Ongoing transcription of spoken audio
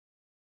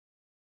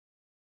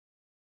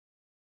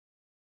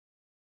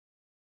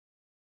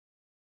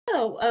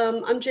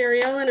I'm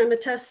Gerie Owen. I'm a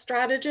test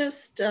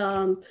strategist,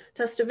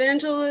 test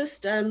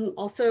evangelist. I'm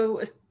also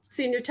a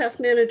senior test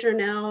manager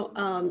now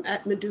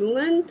at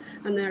Medulin.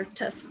 I'm their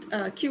test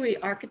QE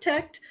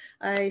architect.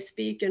 I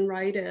speak and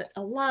write at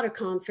a lot of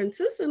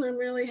conferences, and I'm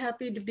really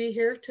happy to be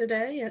here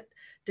today at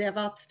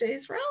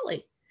DevOpsday's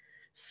rally.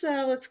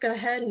 So let's go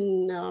ahead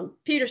and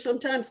Peter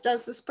sometimes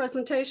does this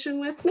presentation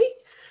with me.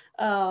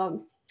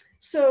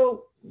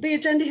 So the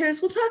agenda here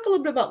is we'll talk a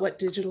little bit about what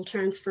digital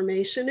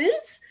transformation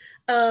is.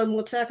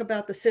 We'll talk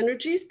about the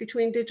synergies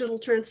between digital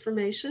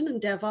transformation and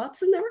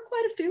DevOps, and there were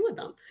quite a few of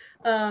them.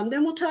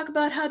 Then we'll talk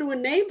about how to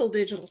enable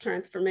digital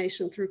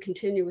transformation through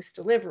continuous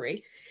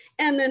delivery.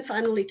 And then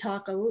finally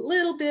talk a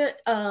little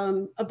bit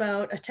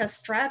about a test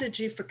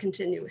strategy for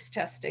continuous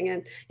testing.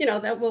 And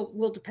that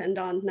will depend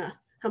on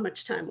how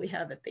much time we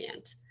have at the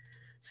end.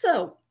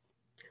 So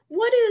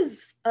what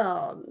is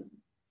a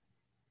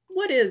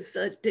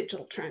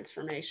digital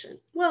transformation?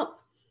 Well,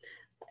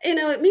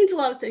 it means a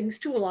lot of things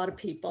to a lot of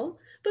people,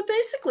 but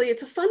basically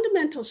it's a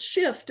fundamental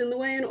shift in the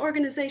way an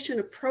organization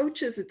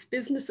approaches its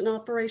business and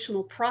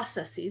operational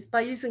processes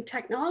by using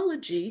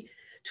technology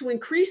to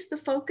increase the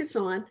focus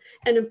on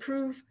and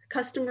improve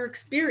customer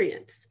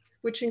experience,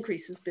 which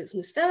increases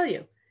business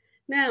value.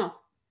 Now,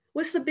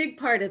 what's the big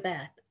part of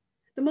that?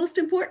 The most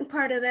important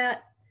part of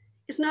that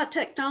is not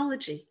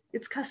technology,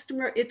 it's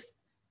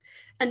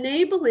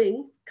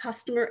enabling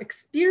customer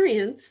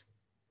experience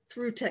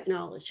through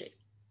technology.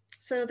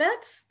 So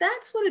that's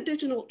what a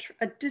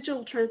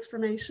digital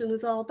transformation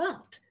is all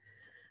about.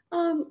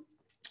 So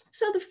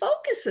the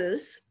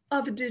focuses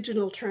of a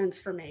digital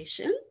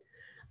transformation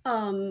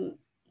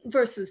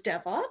versus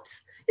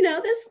DevOps, there's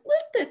a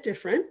little bit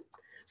different.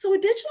 So a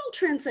digital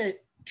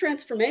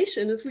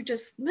transformation, as we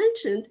just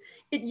mentioned,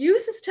 it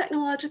uses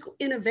technological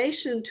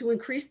innovation to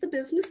increase the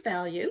business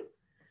value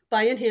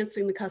by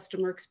enhancing the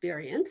customer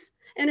experience.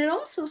 And it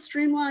also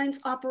streamlines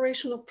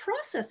operational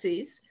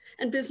processes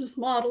and business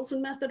models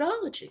and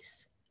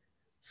methodologies.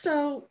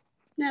 So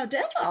now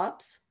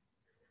DevOps,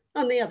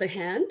 on the other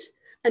hand,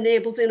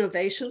 enables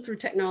innovation through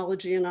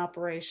technology and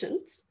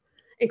operations,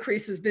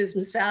 increases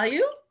business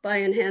value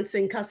by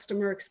enhancing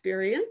customer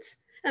experience,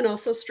 and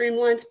also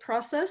streamlines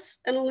process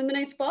and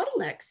eliminates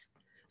bottlenecks.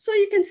 So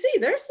you can see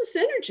there's the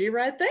synergy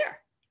right there.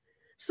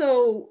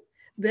 So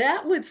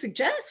that would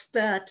suggest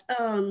that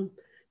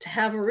to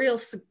have a real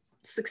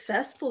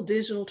successful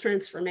digital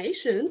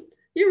transformation,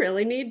 you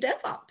really need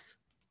DevOps.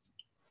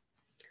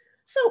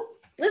 So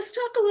let's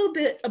talk a little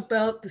bit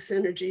about the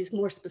synergies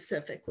more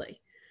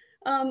specifically.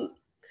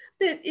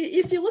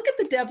 If you look at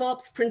the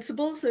DevOps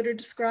principles that are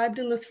described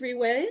in the 3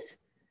 ways,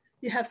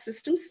 you have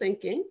systems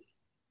thinking,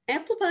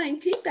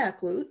 amplifying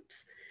feedback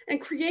loops,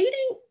 and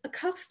creating a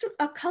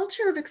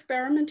culture of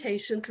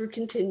experimentation through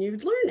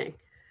continued learning,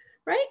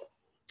 right?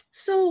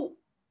 So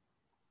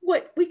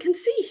what we can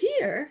see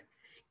here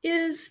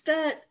is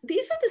that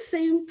these are the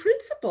same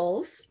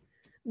principles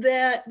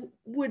that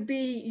would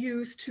be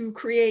used to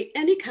create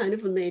any kind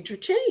of a major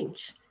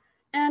change.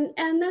 And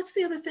that's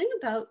the other thing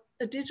about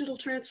a digital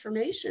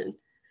transformation,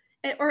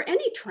 or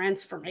any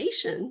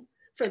transformation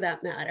for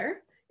that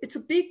matter. It's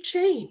a big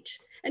change.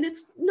 And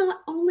it's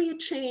not only a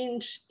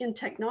change in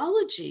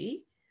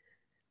technology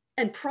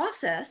and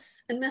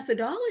process and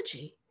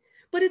methodology,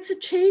 but it's a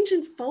change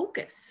in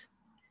focus.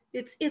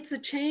 It's a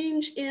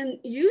change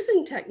in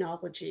using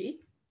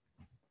technology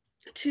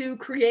to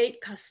create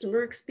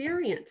customer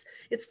experience.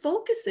 It's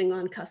focusing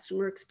on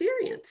customer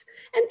experience.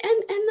 And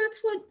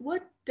that's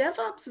what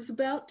DevOps is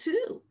about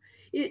too.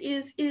 It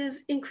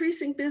is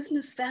increasing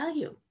business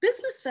value,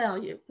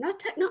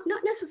 not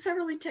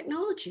necessarily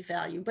technology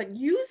value, but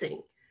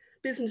using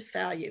business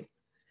value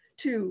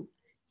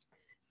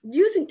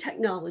using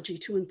technology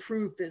to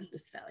improve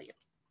business value.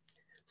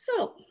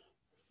 So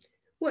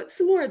what's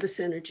some more of the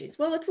synergies?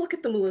 Well, let's look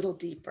at them a little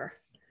deeper.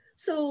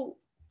 So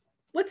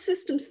what's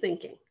systems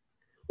thinking?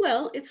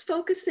 Well, it's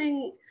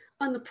focusing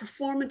on the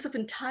performance of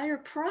entire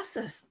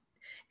process,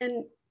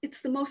 and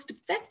it's the most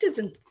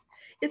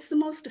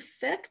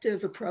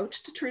effective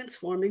approach to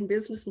transforming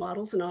business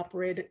models and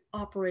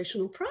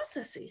operational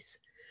processes.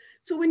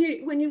 So when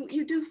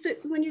you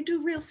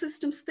do real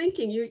systems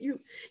thinking,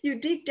 you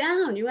dig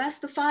down, you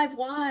ask the 5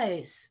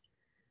 whys,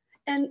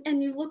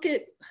 and you look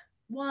at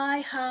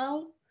why,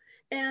 how,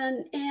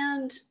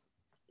 and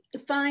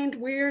find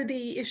where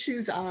the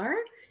issues are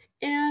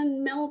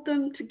and meld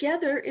them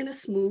together in a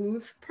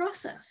smooth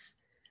process.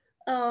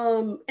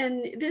 And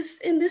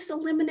this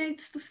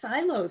eliminates the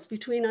silos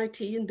between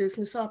IT and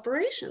business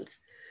operations.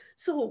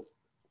 So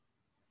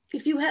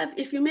if you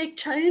make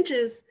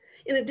changes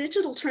in a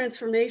digital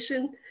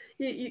transformation,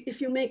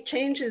 if you make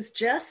changes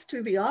just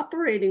to the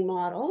operating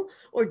model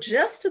or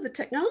just to the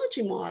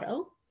technology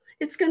model,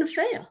 it's going to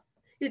fail.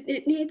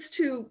 It needs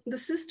to, the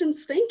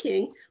systems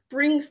thinking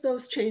brings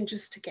those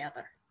changes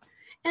together.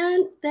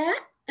 And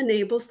that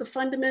enables the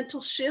fundamental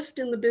shift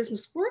in the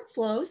business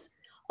workflows,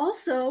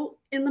 also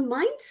in the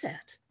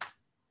mindset.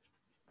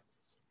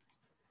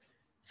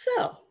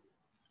 So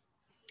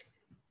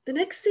the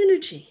next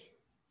synergy,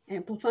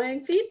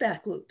 amplifying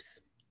feedback loops.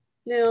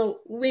 Now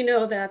we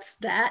know that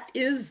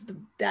is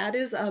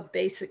a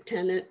basic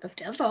tenet of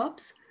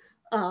DevOps.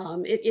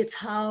 It's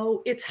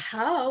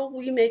how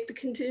we make the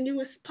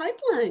continuous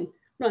pipeline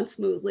run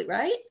smoothly,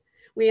 right?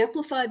 We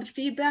amplify the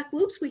feedback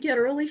loops. We get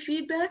early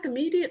feedback,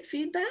 immediate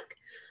feedback.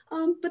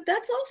 But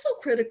that's also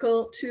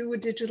critical to a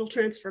digital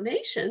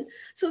transformation,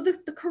 so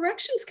that the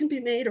corrections can be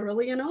made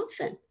early and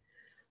often.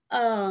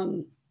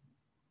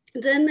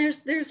 Then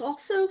there's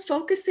also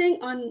focusing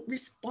on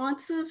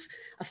responsive,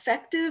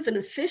 effective, and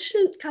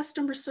efficient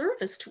customer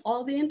service to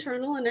all the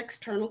internal and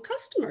external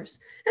customers.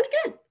 And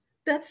again,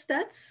 that's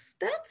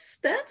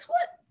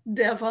what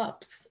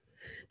DevOps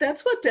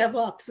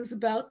is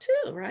about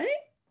too, right?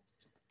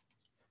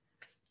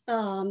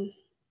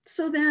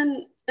 So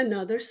then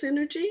another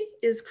synergy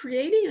is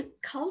creating a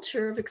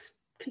culture of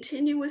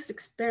continuous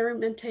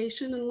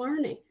experimentation and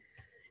learning.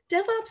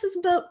 DevOps is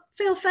about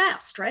fail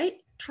fast,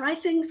 right? Try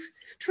things.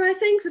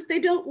 If they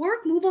don't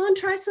work, move on,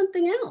 try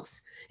something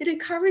else. It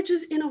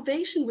encourages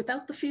innovation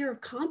without the fear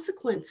of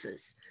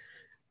consequences.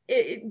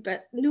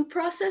 But new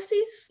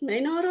processes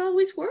may not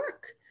always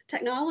work.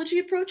 Technology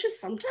approaches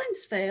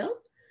sometimes fail.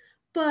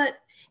 But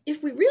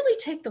if we really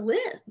take the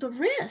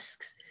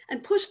risks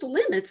and push the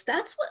limits,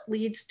 that's what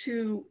leads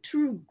to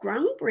true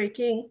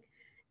groundbreaking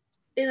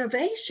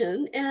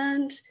innovation.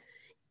 And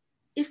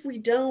if we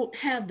don't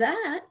have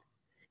that,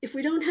 if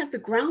we don't have the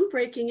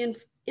groundbreaking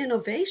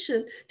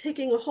innovation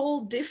taking a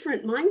whole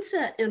different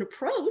mindset and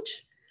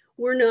approach,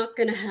 we're not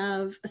going to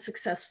have a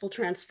successful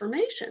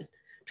transformation.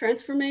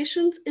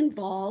 Transformations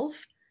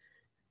involve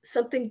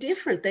something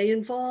different. They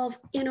involve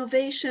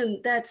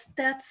innovation that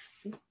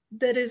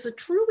is a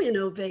true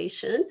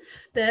innovation.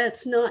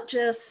 That's not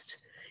just,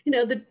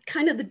 the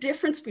kind of the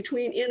difference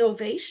between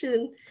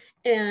innovation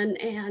and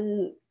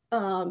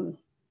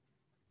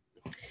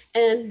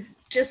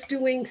just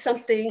doing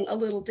something a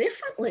little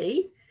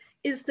differently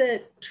is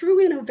that true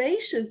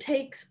innovation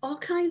takes all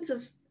kinds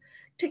of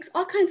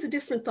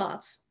different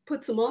thoughts,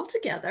 puts them all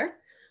together,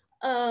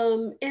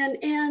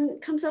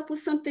 and comes up with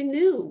something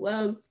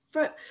new.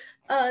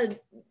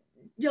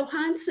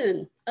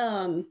 Johansson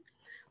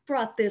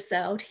brought this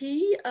out.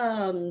 He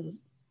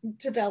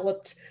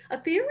developed a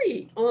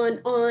theory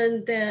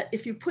on that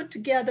if you put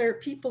together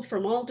people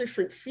from all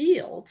different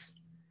fields,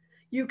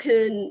 you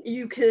can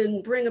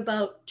bring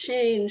about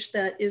change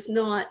that is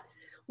not,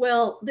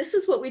 well, this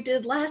is what we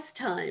did last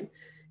time,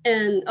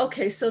 and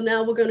okay, so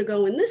now we're going to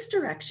go in this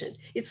direction.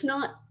 It's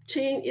not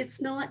change.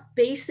 It's not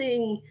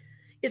basing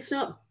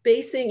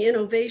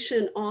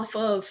innovation off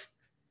of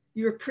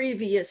your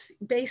previous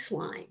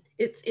baseline.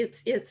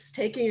 It's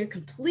taking a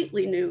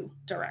completely new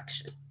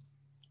direction.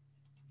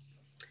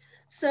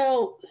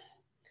 So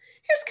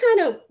here's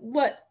kind of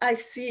what I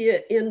see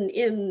it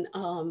in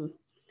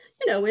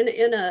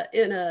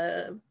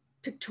a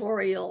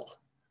pictorial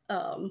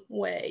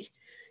way.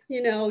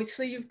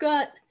 So you've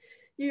got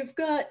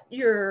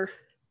your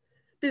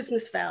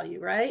business value,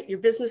 right? Your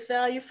business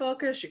value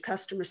focus, your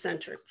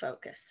customer-centric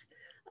focus.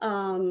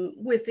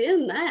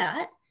 Within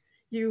that,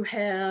 you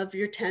have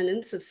your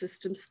tenets of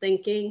systems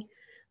thinking,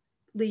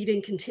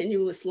 leading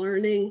continuous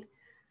learning,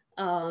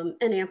 and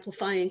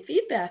amplifying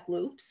feedback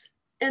loops.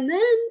 And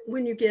then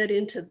when you get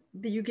in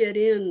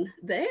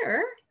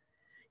there,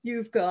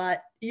 you've got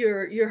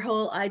your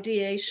whole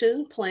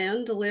ideation,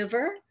 plan,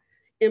 deliver,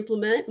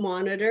 implement,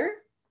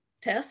 monitor,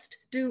 test,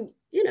 do,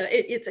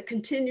 it's a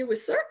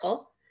continuous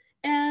circle.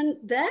 And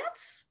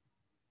that's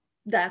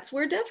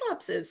where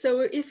DevOps is.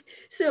 So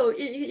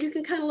you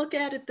can kind of look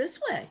at it this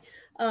way.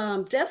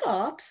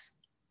 DevOps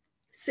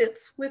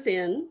sits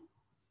within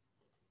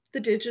the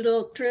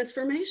digital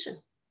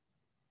transformation.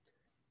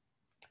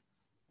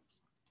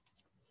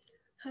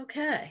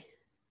 Okay,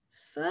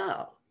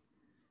 so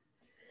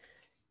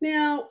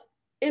now,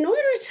 in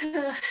order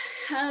to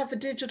have a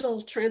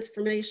digital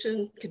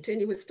transformation,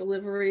 continuous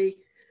delivery,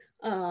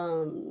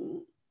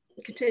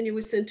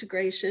 continuous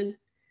integration,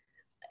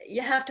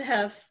 you have to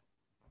have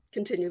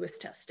continuous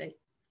testing.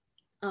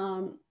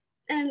 And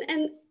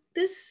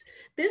the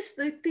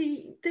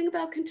thing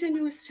about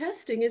continuous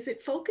testing is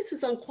it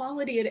focuses on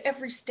quality at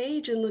every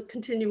stage in the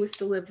continuous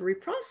delivery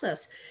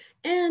process.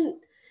 And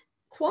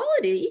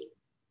quality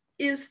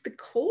is the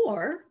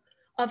core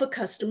of a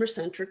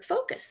customer-centric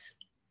focus.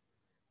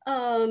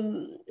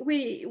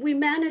 We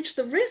manage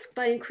the risk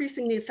by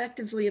increasing the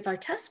effectiveness of our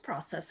test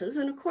processes.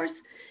 And of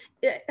course,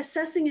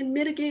 assessing and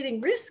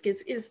mitigating risk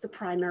is the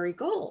primary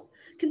goal.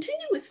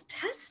 Continuous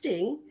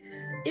testing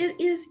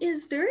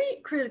is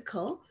very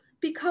critical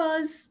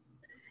because,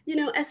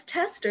 as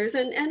testers,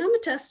 and I'm a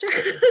tester,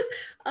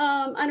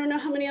 I don't know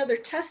how many other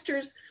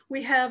testers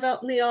we have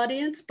out in the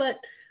audience, but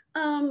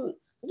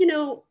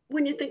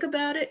when you think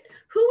about it,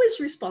 who is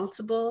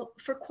responsible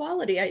for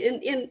quality?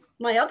 In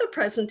my other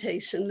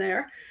presentation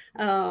there,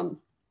 I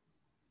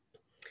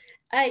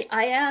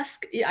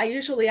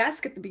usually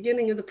ask at the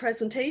beginning of the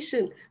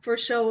presentation for a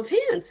show of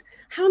hands.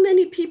 How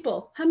many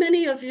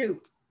of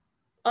you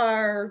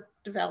are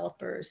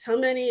developers? How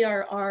many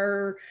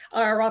are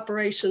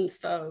operations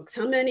folks?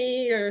 How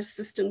many are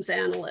systems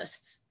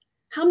analysts?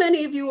 How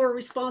many of you are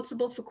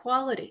responsible for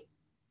quality?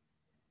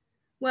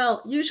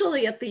 Well,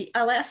 usually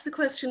I'll ask the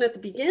question at the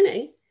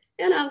beginning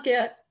and I'll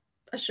get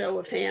a show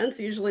of hands.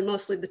 Usually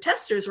mostly the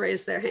testers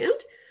raise their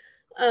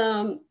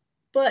hand.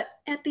 But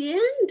at the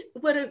end,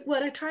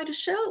 what I try to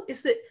show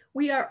is that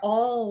we are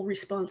all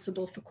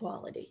responsible for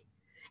quality.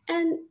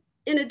 And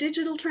in a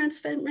digital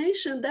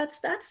transformation, that's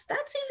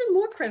even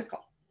more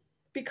critical,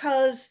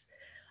 because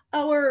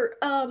our,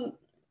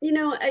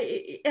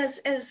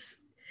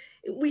 as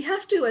we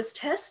have to, as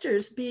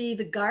testers, be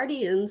the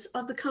guardians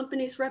of the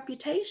company's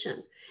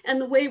reputation. And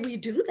the way we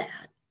do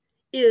that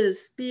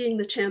is being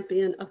the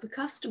champion of the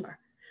customer.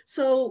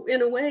 So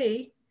in a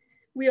way,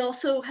 we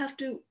also have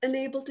to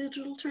enable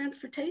digital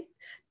transformation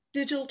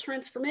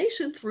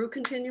through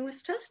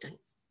continuous testing.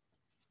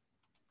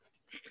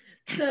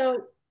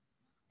 So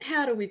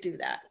how do we do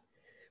that?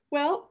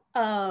 Well,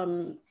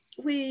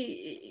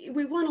 we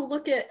want to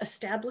look at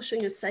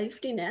establishing a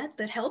safety net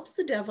that helps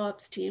the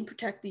DevOps team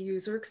protect the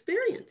user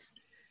experience.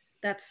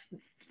 That's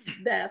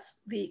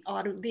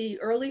the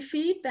early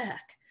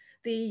feedback,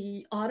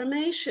 the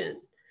automation,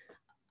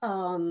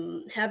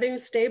 having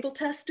stable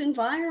test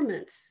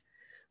environments,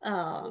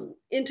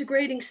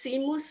 integrating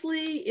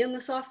seamlessly in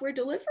the software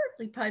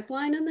delivery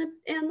pipeline and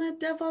the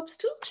DevOps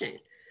tool chain.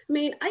 I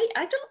mean, I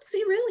don't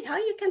see really how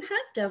you can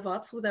have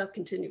DevOps without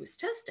continuous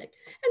testing.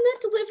 And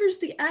that delivers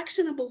the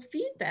actionable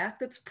feedback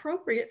that's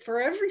appropriate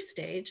for every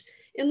stage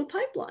in the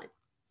pipeline.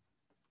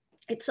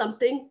 It's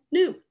something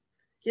new.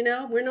 You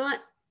know, we're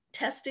not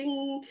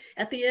testing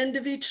at the end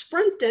of each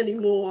sprint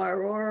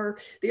anymore, or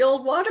the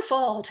old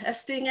waterfall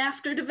testing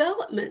after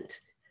development.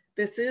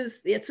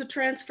 It's a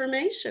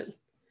transformation.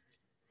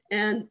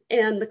 And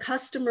the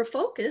customer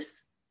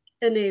focus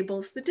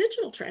enables the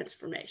digital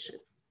transformation.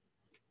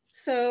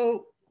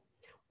 So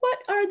what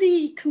are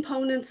the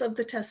components of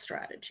the test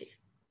strategy?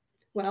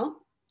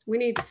 Well, we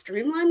need to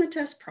streamline the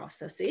test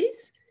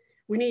processes.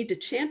 We need to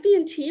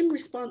champion team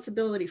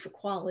responsibility for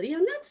quality,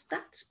 and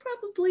that's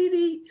probably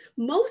the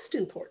most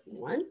important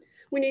one.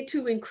 We need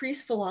to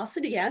increase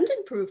velocity and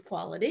improve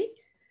quality,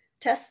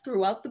 test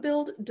throughout the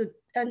build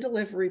and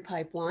delivery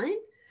pipeline,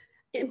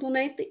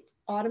 implement the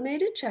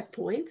automated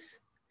checkpoints,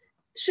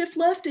 shift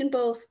left in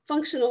both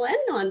functional and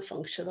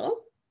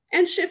non-functional,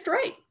 and shift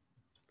right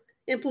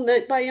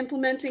by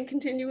implementing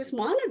continuous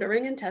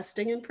monitoring and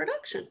testing in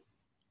production.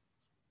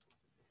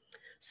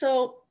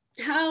 So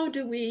how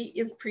do we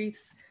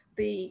increase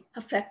the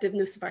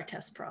effectiveness of our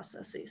test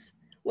processes?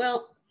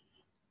 Well,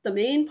 the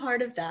main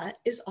part of that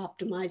is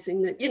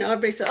optimizing the,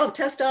 everybody says, oh,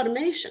 test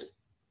automation.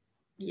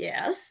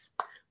 Yes,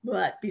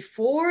 but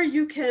before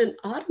you can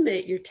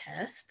automate your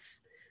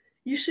tests,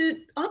 you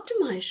should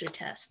optimize your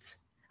tests.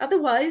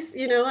 Otherwise,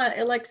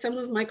 like some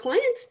of my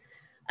clients,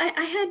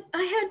 I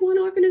had one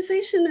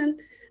organization, and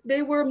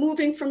they were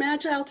moving from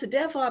Agile to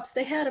DevOps.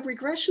 They had a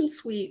regression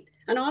suite,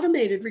 an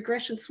automated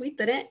regression suite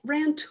that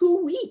ran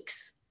 2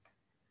 weeks.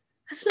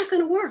 That's not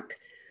going to work.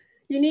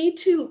 You need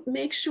to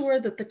make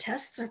sure that the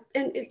tests are,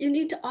 and you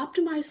need to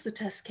optimize the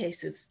test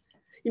cases.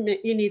 You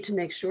need to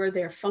make sure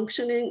they're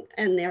functioning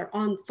and they're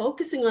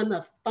focusing on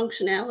the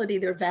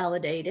functionality they're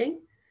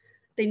validating.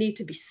 They need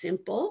to be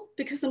simple,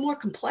 because the more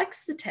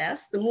complex the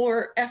test, the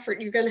more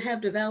effort you're going to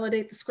have to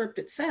validate the script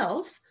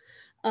itself.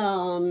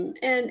 And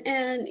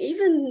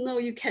even though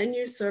you can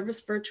use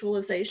service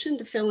virtualization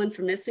to fill in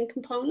for missing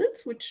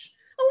components, which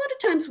a lot of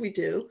times we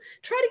do,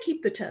 try to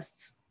keep the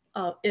tests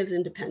as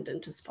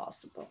independent as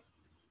possible.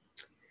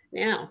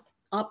 Now,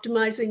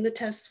 optimizing the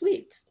test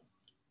suites.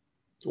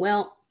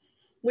 Well,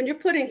 when you're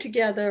putting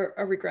together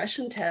a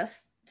regression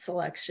test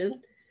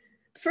selection,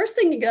 the first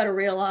thing you got to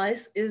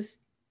realize is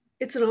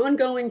it's an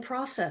ongoing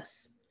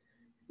process.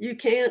 You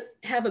can't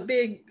have a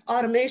big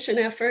automation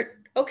effort.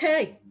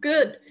 Okay,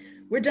 good,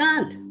 we're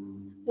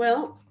done.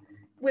 Well,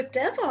 with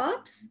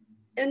DevOps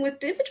and with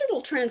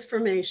digital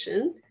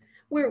transformation,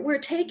 we're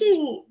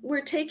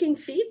taking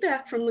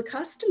feedback from the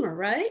customer,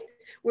 right?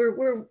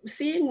 We're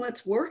seeing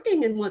what's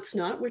working and what's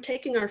not. We're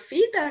taking our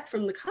feedback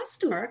from the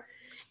customer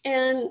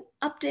and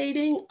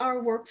updating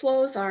our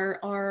workflows,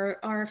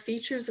 our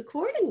features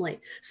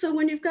accordingly. So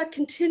when you've got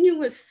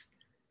continuous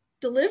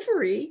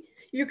delivery,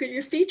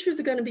 your features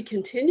are going to be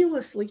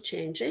continuously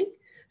changing.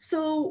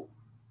 So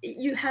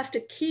you have to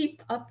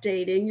keep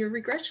updating your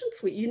regression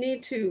suite. You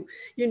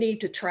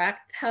need to track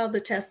how the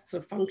tests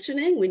are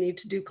functioning. We need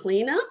to do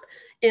cleanup,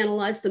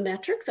 analyze the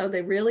metrics. Are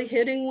they really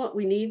hitting what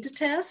we need to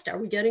test? Are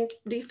we getting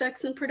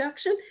defects in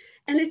production?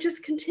 And it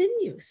just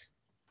continues.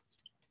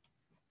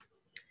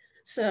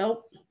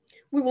 So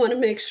we want to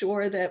make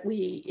sure that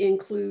we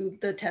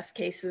include the test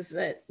cases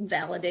that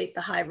validate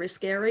the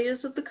high-risk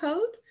areas of the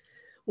code.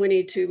 We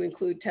need to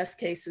include test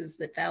cases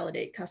that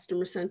validate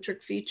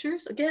customer-centric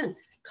features. Again,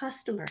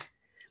 customer.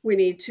 We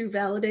need to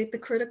validate the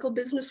critical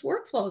business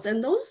workflows,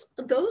 and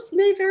those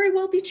may very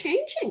well be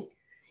changing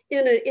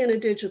in a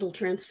digital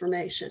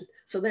transformation.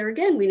 So there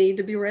again, we need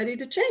to be ready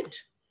to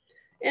change.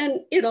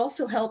 And it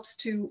also helps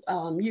to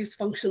use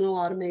functional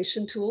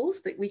automation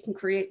tools that we can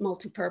create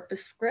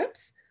multi-purpose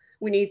scripts.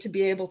 We need to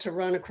be able to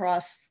run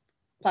across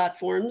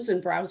platforms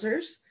and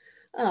browsers.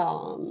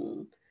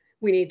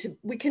 we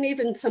can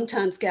even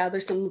sometimes gather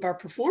some of our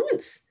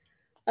performance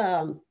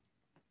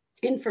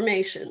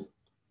information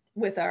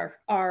with our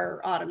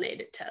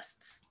automated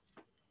tests.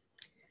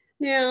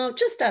 Now,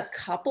 just a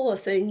couple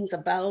of things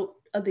about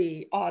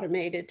the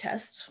automated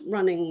tests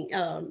running.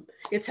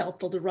 It's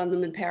helpful to run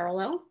them in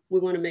parallel. We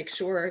want to make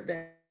sure that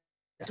they're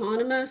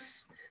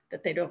autonomous,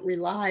 that they don't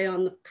rely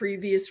on the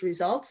previous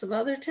results of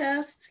other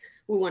tests.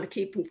 We want to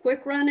keep them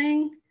quick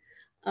running.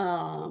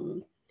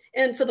 And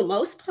for the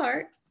most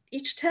part,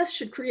 each test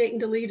should create and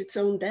delete its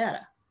own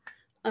data.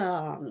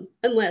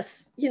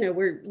 Unless,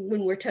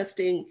 when we're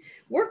testing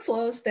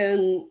workflows,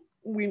 then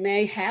we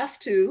may have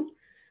to,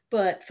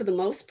 but for the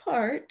most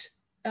part,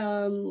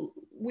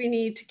 we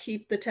need to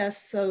keep the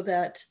test so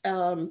that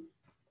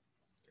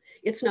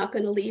it's not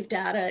going to leave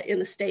data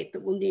in a state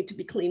that will need to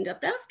be cleaned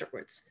up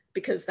afterwards,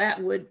 because that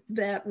would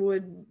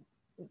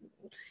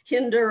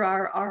hinder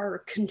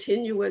our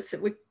continuous,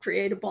 it would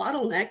create a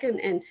bottleneck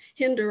and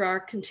hinder our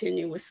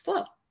continuous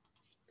flow.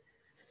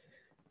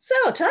 So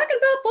talking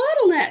about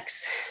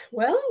bottlenecks,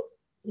 well,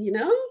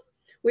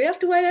 we have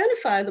to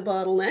identify the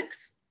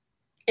bottlenecks,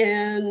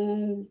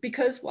 and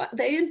because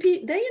they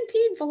impede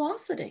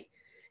velocity.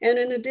 And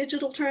in a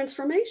digital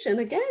transformation,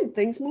 again,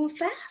 things move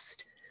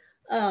fast.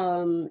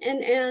 And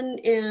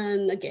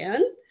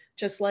again,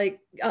 just like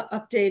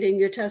updating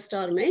your test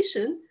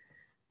automation,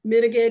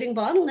 mitigating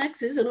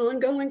bottlenecks is an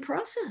ongoing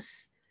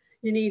process.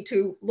 You need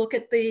to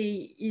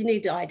you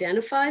need to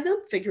identify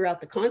them, figure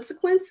out the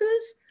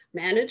consequences,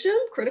 manage them,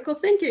 critical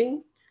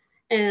thinking,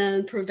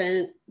 and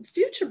prevent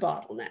future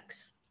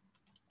bottlenecks.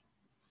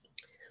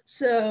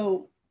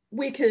 So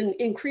we can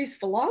increase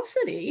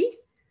velocity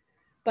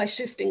by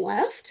shifting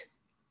left.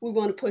 We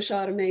want to push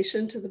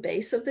automation to the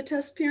base of the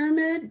test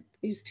pyramid,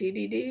 use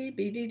TDD,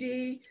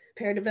 BDD,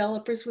 pair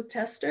developers with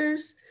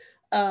testers.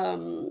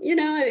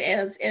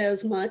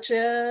 As much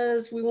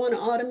as we want to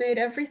automate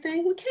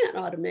everything, we can't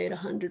automate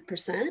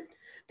 100%.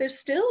 There's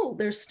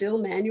still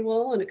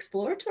manual and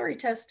exploratory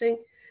testing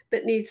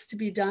that needs to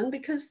be done,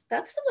 because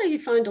that's the way you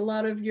find a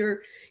lot of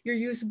your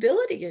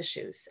usability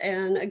issues.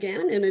 And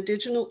again, in a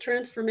digital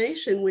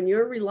transformation, when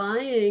you're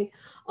relying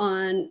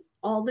on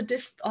all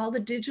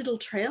the digital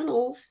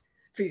channels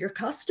for your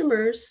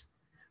customers,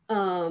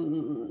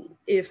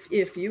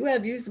 if you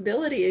have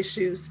usability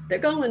issues, they're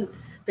going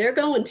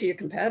to your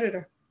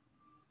competitor.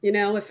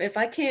 If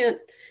I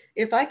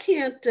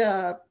can't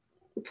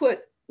put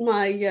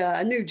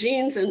my new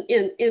jeans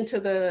into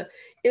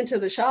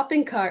the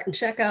shopping cart and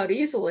check out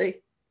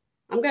easily,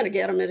 I'm going to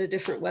get them at a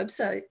different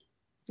website.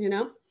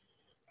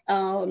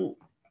 And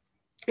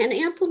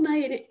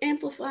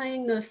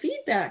amplifying the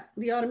feedback,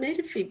 the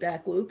automated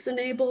feedback loops,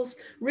 enables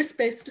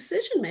risk-based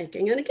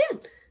decision-making. And again,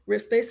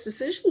 risk-based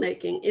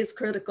decision-making is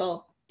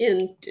critical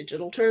in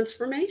digital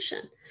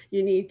transformation.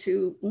 You need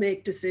to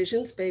make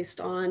decisions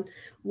based on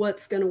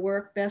what's going to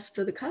work best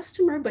for the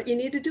customer, but you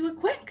need to do it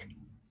quick.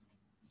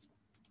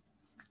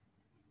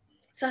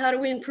 So how do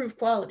we improve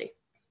quality?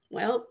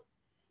 Well,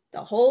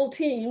 the whole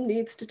team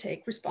needs to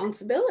take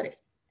responsibility.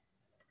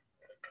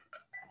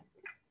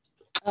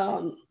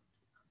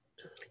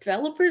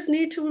 Developers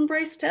need to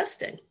embrace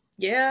testing.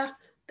 Yeah,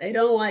 they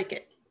don't like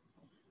it,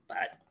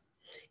 but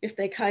if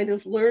they kind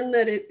of learn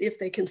that if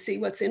they can see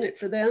what's in it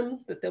for them,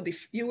 that there'll be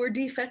fewer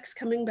defects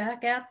coming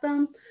back at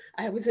them.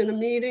 I was in a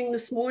meeting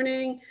this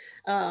morning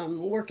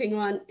working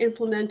on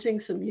implementing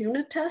some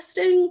unit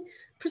testing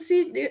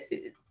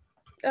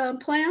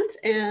plans,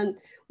 and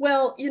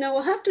well,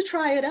 we'll have to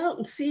try it out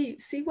and see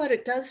what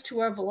it does to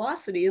our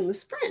velocity in the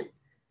sprint.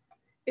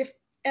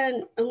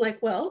 And I'm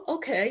like, well,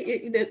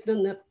 okay.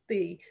 Then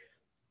the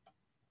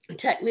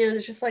tech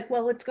manager's like,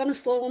 well, it's going to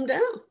slow them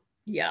down.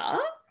 Yeah,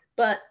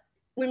 but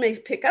we may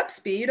pick up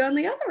speed on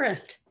the other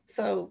end.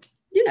 So,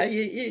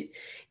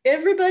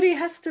 everybody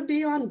has to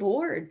be on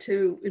board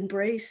to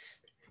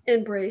embrace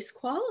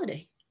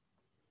quality.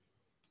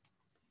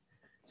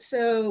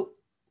 So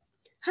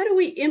how do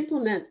we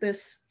implement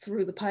this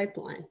through the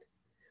pipeline?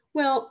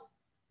 Well,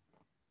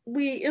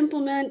 we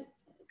implement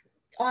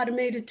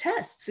automated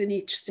tests in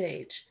each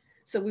stage.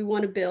 So we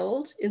want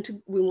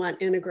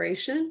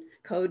integration,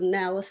 code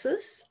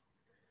analysis,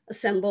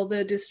 assemble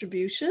the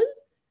distribution,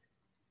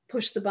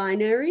 push the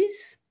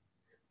binaries.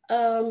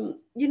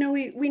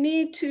 We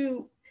need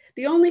to,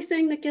 the only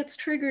thing that gets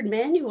triggered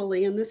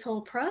manually in this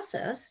whole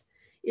process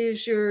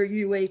is your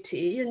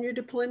UAT and your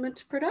deployment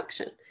to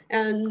production.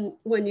 And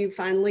when you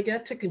finally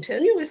get to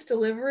continuous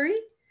delivery,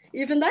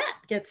 even that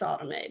gets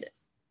automated.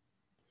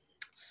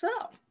 So,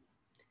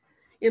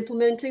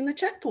 implementing the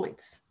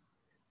checkpoints.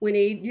 We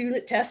need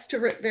unit tests to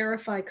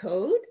verify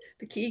code.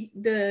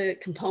 The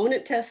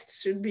component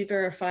tests should be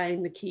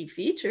verifying the key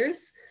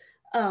features.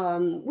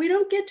 We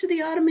don't get to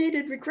the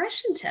automated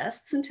regression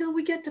tests until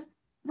we get to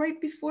right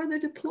before the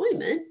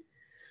deployment.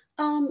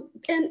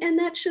 And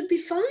that should be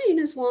fine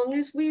as long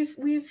as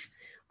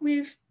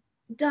we've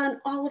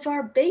done all of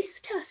our base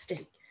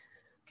testing.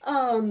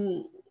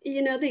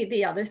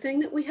 The other thing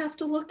that we have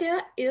to look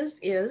at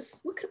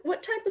is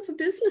what type of a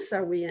business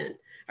are we in?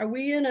 Are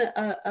we in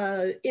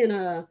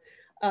a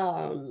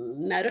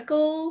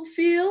medical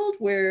field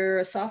where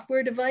a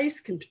software device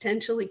can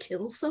potentially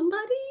kill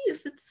somebody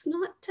if it's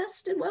not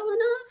tested well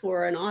enough,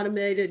 or an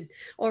automated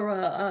or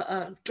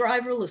a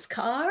driverless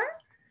car,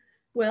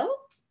 well,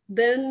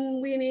 then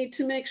we need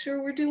to make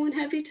sure we're doing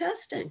heavy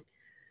testing.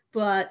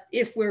 But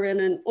if we're in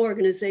an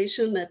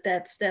organization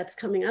that's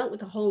coming out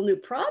with a whole new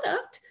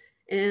product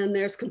and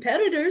there's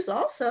competitors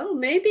also,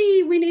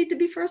 maybe we need to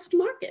be first to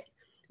market.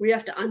 We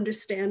have to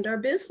understand our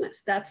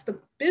business. That's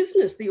the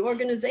business, the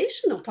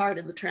organizational part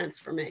of the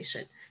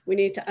transformation. We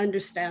need to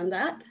understand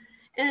that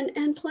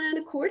and plan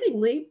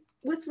accordingly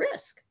with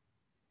risk.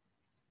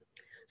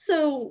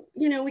 So,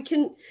 you know,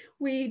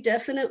 we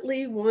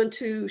definitely want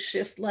to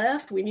shift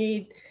left. We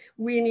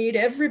need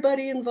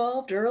everybody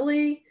involved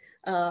early,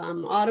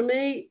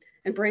 automate,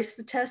 embrace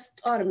the test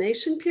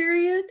automation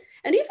period,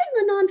 and even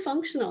the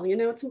non-functional. You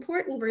know, it's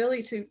important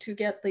really to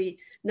get the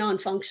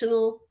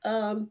non-functional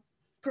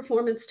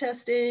performance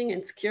testing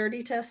and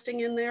security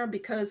testing in there,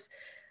 because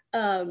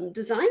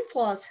design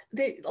flaws,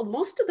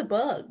 most of the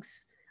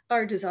bugs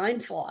are design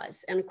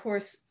flaws. And of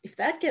course, if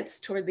that gets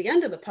toward the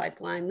end of the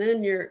pipeline,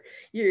 then you're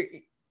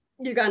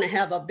going to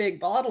have a big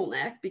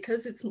bottleneck,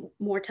 because it's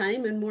more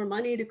time and more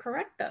money to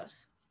correct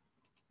those.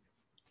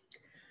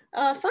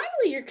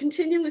 Finally, your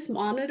continuous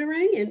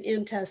monitoring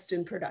in test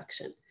and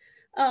production.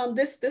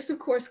 This of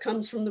course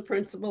comes from the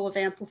principle of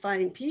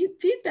amplifying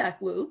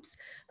feedback loops,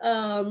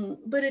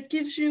 but it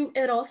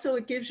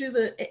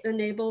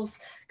enables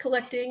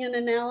collecting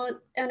and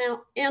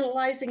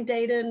analyzing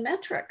data and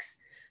metrics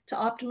to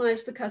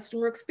optimize the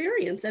customer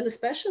experience. And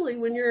especially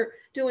when you're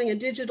doing a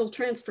digital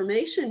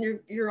transformation,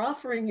 you're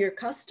offering your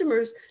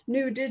customers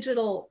new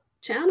digital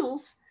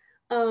channels.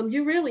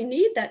 You really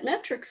need that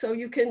metric so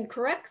you can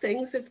correct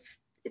things if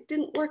it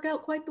didn't work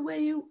out quite the way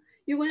you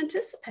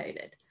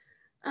anticipated.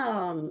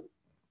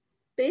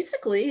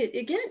 Basically,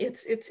 again,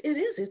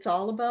 it's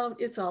all about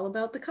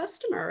the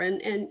customer,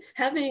 and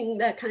having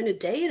that kind of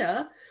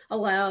data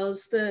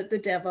allows the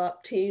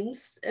DevOps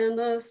teams and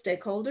the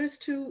stakeholders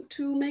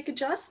to make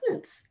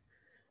adjustments.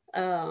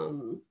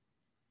 And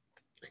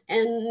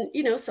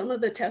you know, some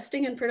of the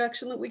testing and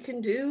production that we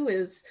can do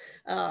is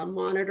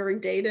monitoring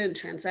data and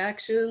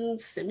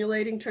transactions,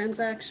 simulating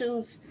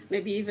transactions,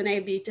 maybe even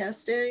A/B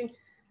testing,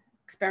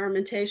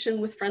 experimentation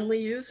with friendly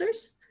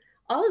users.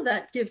 All of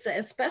that gives,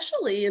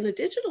 especially in a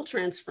digital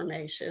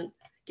transformation,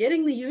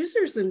 getting the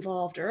users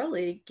involved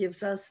early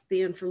gives us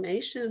the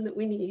information that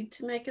we need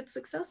to make it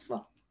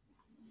successful.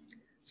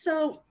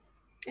 So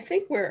I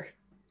think we're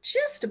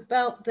just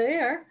about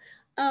there.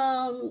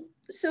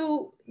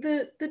 So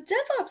the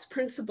DevOps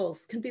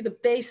principles can be the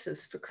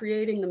basis for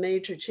creating the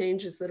major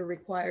changes that are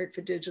required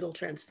for digital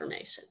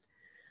transformation.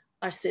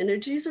 Our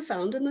synergies are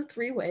found in the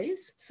 3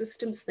 ways: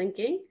 systems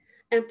thinking,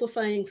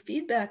 amplifying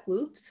feedback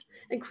loops,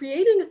 and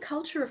creating a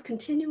culture of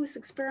continuous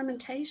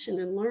experimentation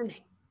and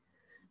learning.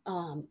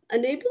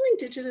 Enabling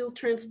digital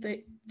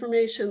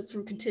transformation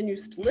through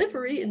continuous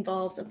delivery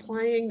involves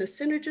applying the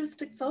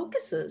synergistic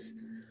focuses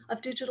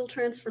of digital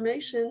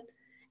transformation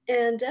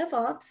and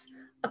DevOps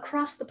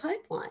across the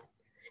pipeline.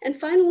 And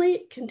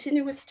finally,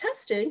 continuous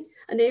testing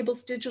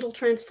enables digital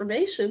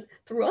transformation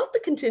throughout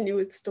the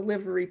continuous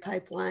delivery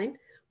pipeline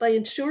by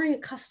ensuring a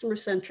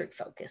customer-centric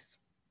focus.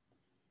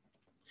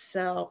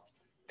 So,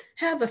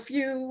 have a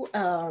few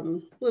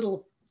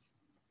little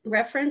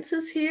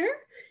references here,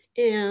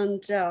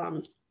 and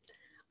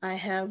I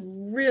have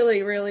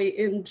really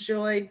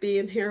enjoyed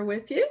being here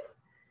with you.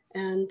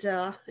 And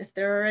if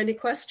there are any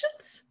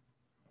questions,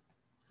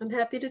 I'm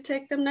happy to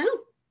take them now.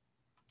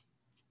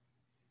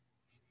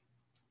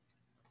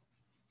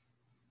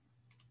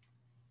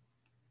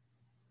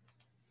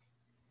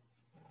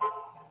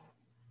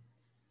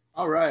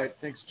 All right,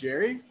 thanks,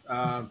 Gerie.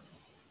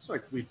 Looks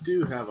like we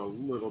do have a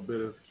little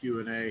bit of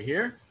Q&A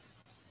here.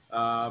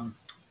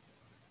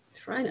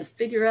 Trying to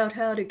figure out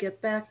how to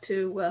get back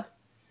to,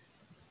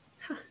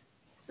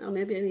 oh,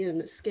 maybe I need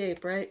an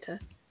escape, right?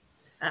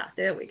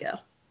 There we go.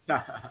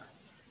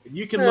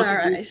 You can look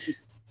at these,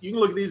 you can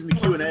look at these in the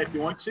Q&A if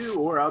you want to,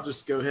 or I'll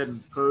just go ahead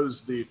and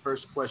pose the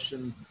first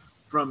question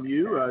from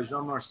you.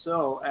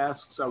 Jean-Marcel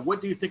asks,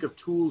 what do you think of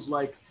tools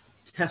like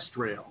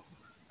TestRail?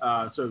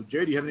 So,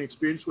 Gerie, do you have any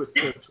experience with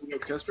tools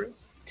like TestRail?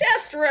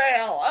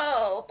 TestRail,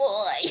 oh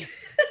boy.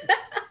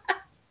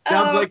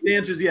 Sounds like the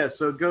answer is yes,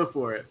 so go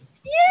for it.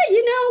 Yeah,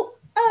 you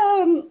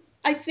know,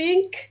 I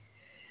think,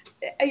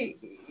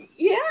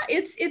 yeah,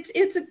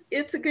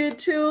 it's a good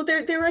tool.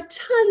 There are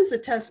tons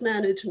of test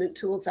management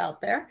tools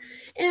out there,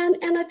 and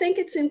I think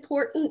it's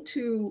important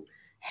to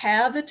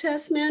have a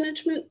test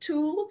management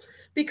tool,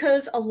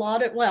 because a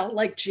lot of, well,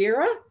 like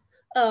Jira,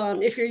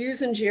 if you're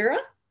using Jira,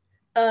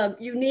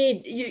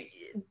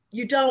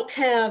 you don't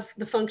have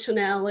the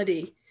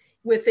functionality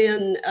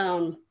within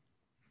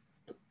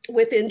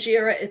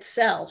Jira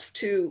itself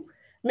to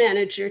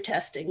manage your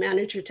testing,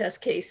 manage your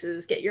test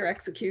cases, get your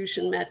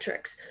execution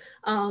metrics.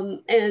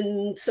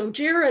 And so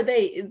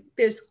Jira,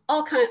 there's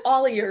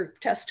all of your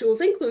test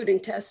tools, including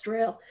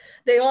TestRail,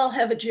 they all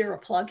have a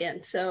Jira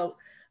plugin. So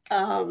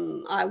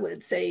I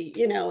would say,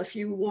 you know, if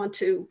you want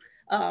to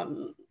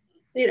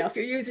if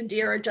you're using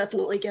Gerie,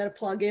 definitely get a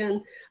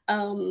plug-in.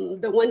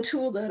 The one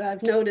tool that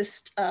I've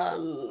noticed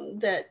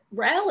that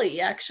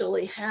Rally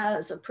actually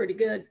has a pretty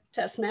good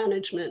test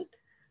management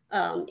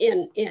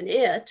in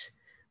it.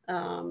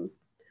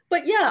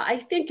 But yeah, I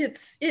think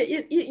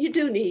you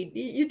do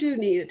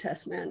need a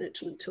test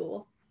management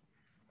tool.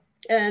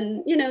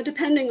 And,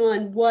 depending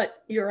on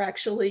what you're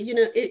actually,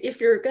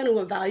 if you're going to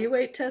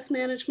evaluate test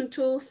management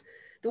tools,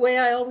 the way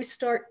I always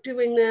start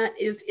doing that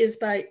is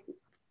by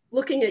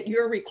looking at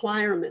your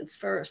requirements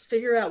first.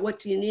 Figure out, what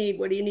do you need?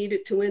 What do you need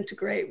it to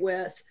integrate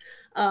with?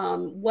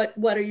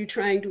 What are you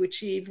trying to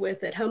achieve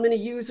with it? How many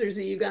users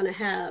are you going to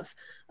have?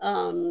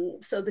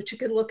 So that you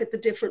can look at the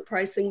different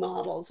pricing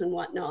models and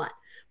whatnot.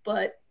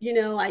 But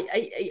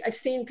I've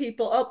seen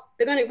people,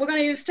 we're going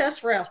to use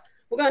TestRail.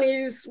 We're going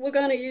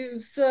to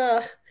use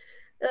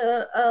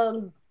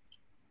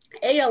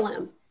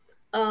ALM.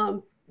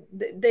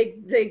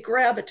 They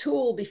grab a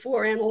tool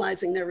before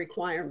analyzing their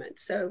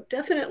requirements. So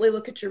definitely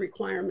look at your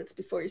requirements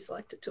before you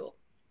select a tool.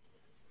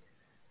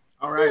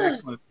 All right,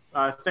 excellent.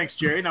 Thanks,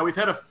 Gerie. Now, we've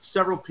had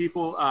several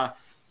people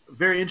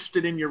very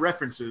interested in your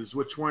references,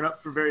 which weren't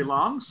up for very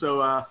long.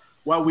 So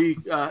while we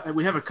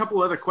have a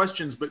couple other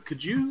questions, but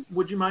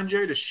would you mind,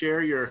 Gerie, to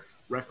share your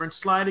reference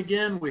slide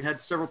again? We had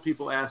several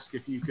people ask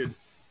if you could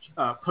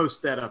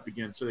post that up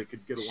again so they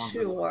could get along.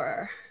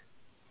 Sure.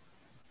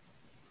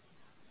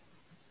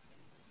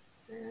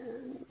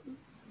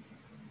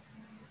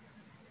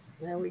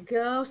 There we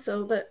go.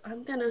 So, but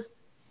I'm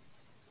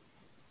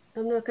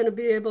not gonna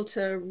be able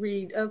to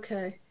read.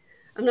 Okay,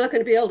 I'm not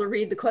gonna be able to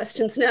read the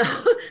questions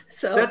now.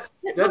 So that's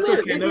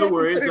okay. No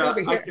worries.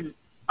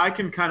 I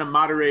can kind of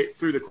moderate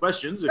through the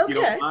questions if you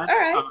don't mind. All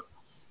right.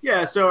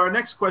 Yeah. So our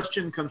next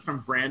question comes from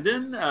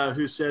Brandon,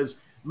 who says,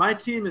 "My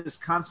team is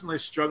constantly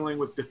struggling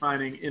with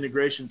defining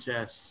integration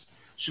tests.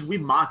 Should we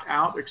mock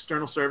out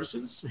external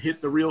services? Hit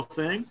the real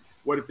thing?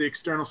 What if the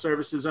external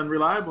service is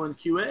unreliable in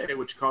QA,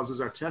 which causes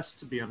our tests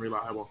to be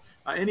unreliable?"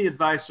 Any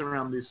advice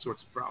around these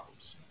sorts of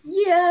problems?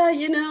 Yeah,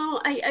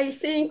 I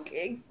think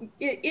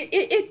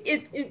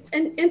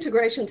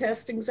integration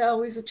testing is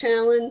always a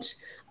challenge.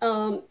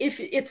 If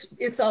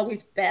it's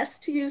always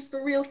best to use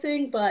the real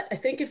thing, but I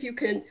think if you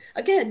can,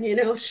 again,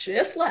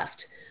 shift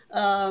left,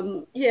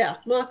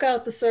 mock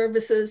out the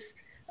services,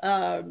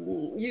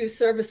 use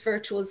service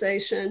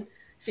virtualization.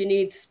 If you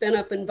need to spin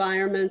up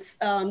environments,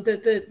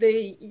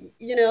 okay,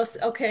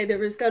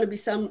 there is going to be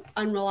some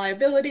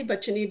unreliability,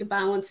 but you need to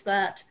balance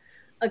that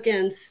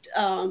against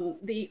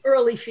the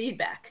early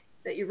feedback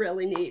that you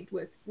really need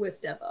with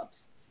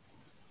DevOps.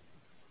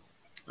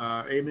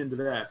 Amen to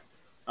that.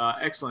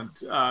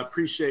 Excellent.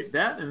 Appreciate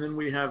that. And then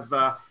we have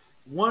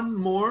one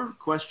more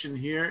question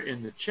here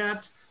in the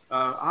chat.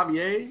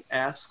 Javier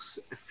asks,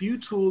 a few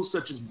tools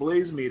such as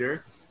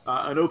BlazeMeter,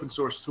 an open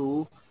source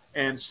tool,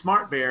 and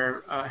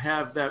SmartBear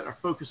that are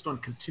focused on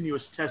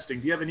continuous testing.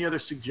 Do you have any other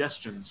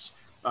suggestions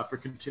for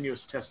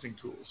continuous testing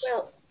tools?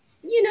 Well,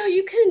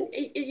 you can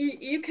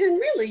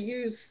really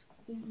use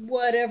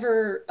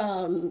whatever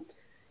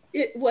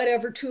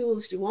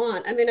tools you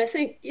want. I mean, I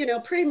think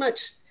pretty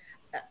much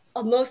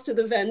most of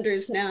the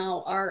vendors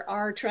now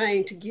are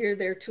trying to gear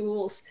their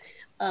tools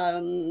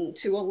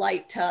to a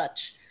light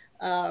touch.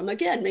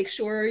 Again, make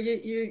sure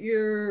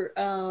you're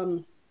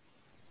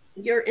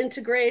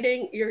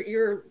integrating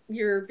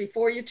your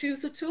before you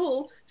choose a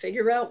tool,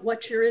 figure out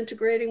what you're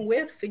integrating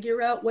with,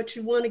 figure out what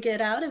you want to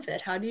get out of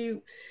it.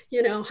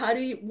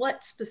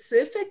 What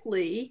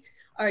specifically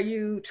are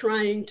you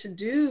trying to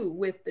do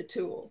with the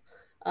tool?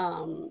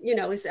 Are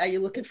you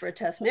looking for a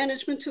test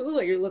management tool?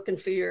 Are you looking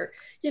for you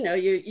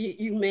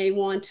may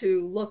want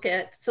to look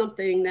at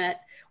something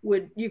that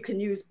you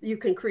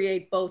can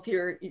create both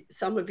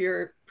some of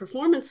your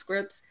performance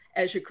scripts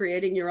as you're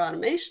creating your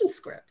automation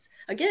scripts.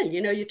 Again,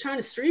 you're trying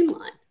to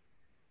streamline.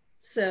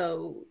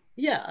 So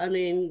yeah, I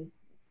mean,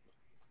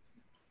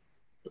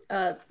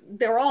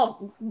 they're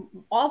all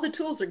the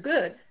tools are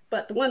good,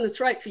 but the one that's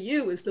right for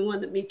you is the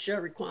one that meets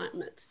your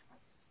requirements.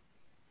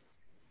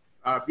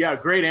 Yeah,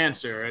 great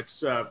answer.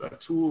 It's a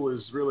tool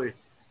is really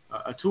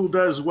a tool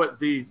does what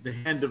the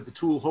hand of the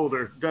tool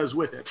holder does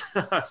with it.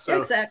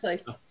 So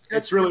exactly.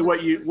 It's really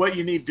what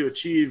you need to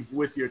achieve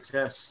with your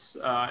tests,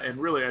 and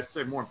really, I'd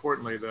say more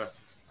importantly, the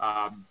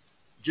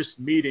just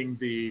meeting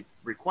the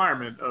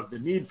requirement of the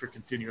need for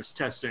continuous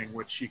testing,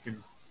 which you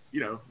can,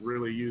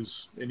 really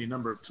use any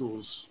number of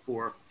tools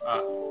for.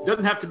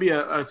 Doesn't have to be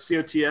a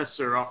COTS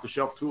or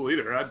off-the-shelf tool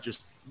either. I'd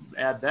just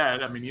add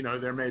that. I mean,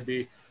 there may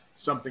be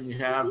something you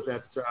have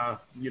that,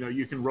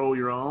 you can roll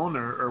your own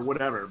or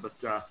whatever, but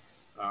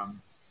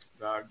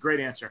great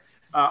answer.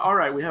 All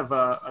right, we have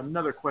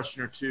another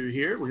question or two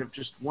here. We have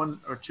just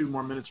 1 or 2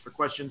 more minutes for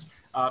questions.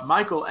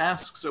 Michael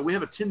asks, we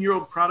have a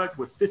 10-year-old product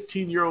with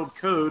 15-year-old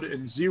code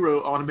and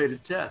 0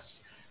 automated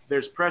tests.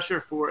 There's pressure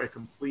for a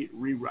complete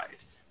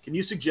rewrite. Can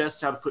you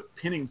suggest how to put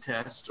pinning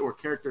tests or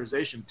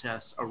characterization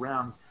tests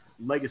around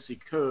legacy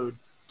code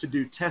to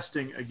do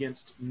testing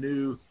against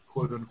new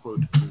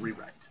quote-unquote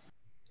rewrite?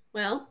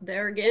 Well,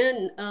 there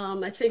again,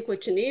 I think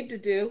what you need to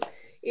do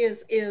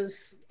is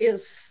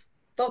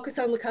focus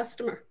on the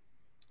customer.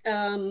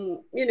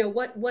 You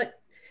know,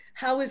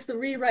 how is the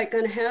rewrite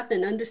going to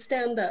happen?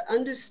 Understand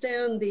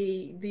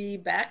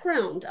the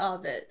background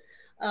of it.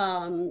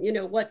 You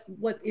know,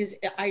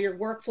 are your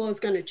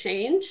workflows going to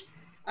change?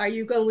 Are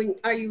you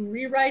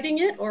rewriting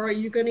it, or are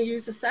you going to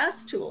use a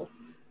SaaS tool?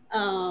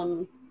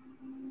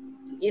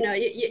 You know,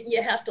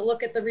 you have to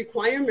look at the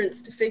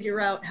requirements to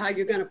figure out how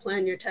you're going to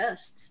plan your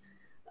tests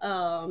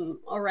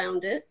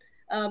around it.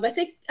 I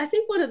think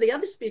one of the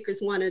other speakers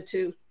wanted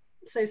to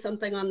say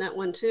something on that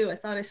one too. I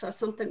thought I saw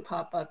something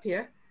pop up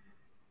here.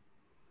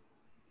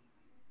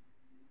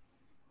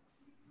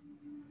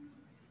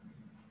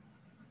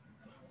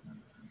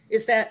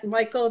 Is that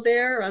Michael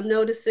there? I'm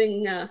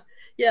noticing,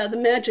 yeah, the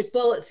magic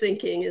bullet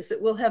thinking is that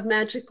we'll have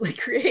magically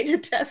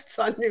created tests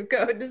on new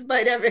code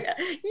despite every,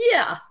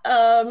 yeah,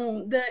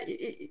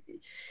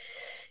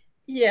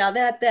 yeah,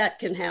 that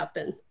can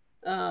happen.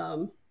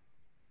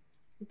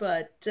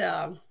 But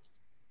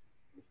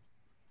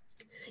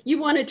you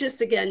want to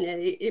just, again,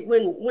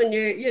 when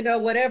you're, you know,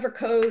 whatever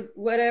code,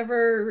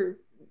 whether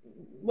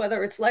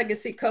it's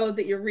legacy code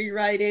that you're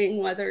rewriting,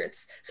 whether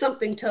it's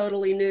something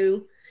totally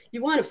new,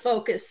 you want to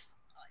focus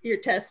your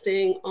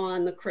testing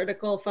on the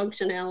critical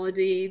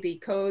functionality, the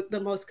code, the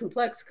most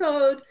complex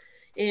code,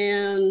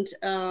 and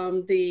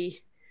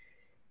the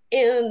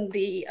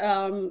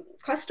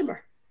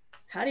customer.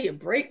 How do you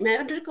break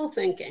magical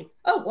thinking?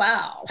 Oh,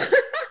 wow.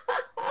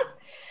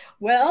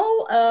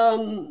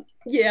 Well,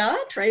 yeah,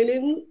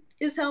 training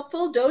is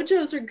helpful.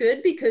 Dojos are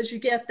good because you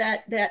get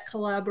that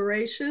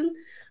collaboration.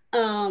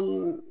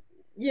 You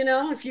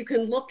know, if you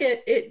can look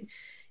at it,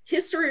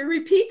 history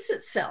repeats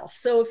itself.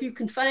 So if you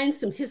can find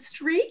some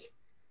history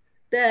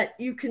that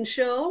you can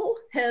show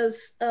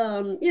has,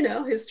 you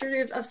know, history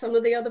of some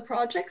of the other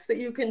projects that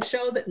you can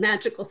show that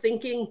magical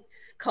thinking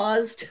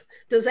caused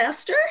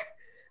disaster,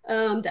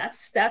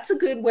 that's a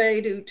good way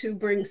to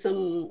bring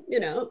some, you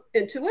know,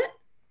 into it.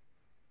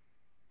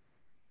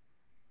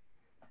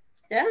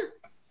 Yeah.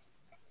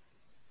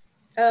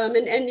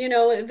 And you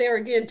know, there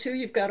again too,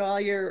 you've got all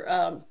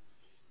your,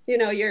 you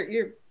know,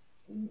 your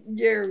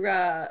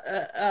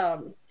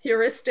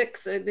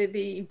heuristics,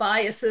 the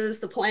biases,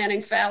 the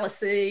planning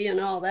fallacy, and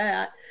all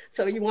that.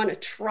 So you want to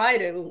try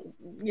to,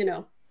 you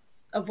know,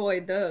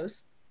 avoid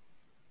those.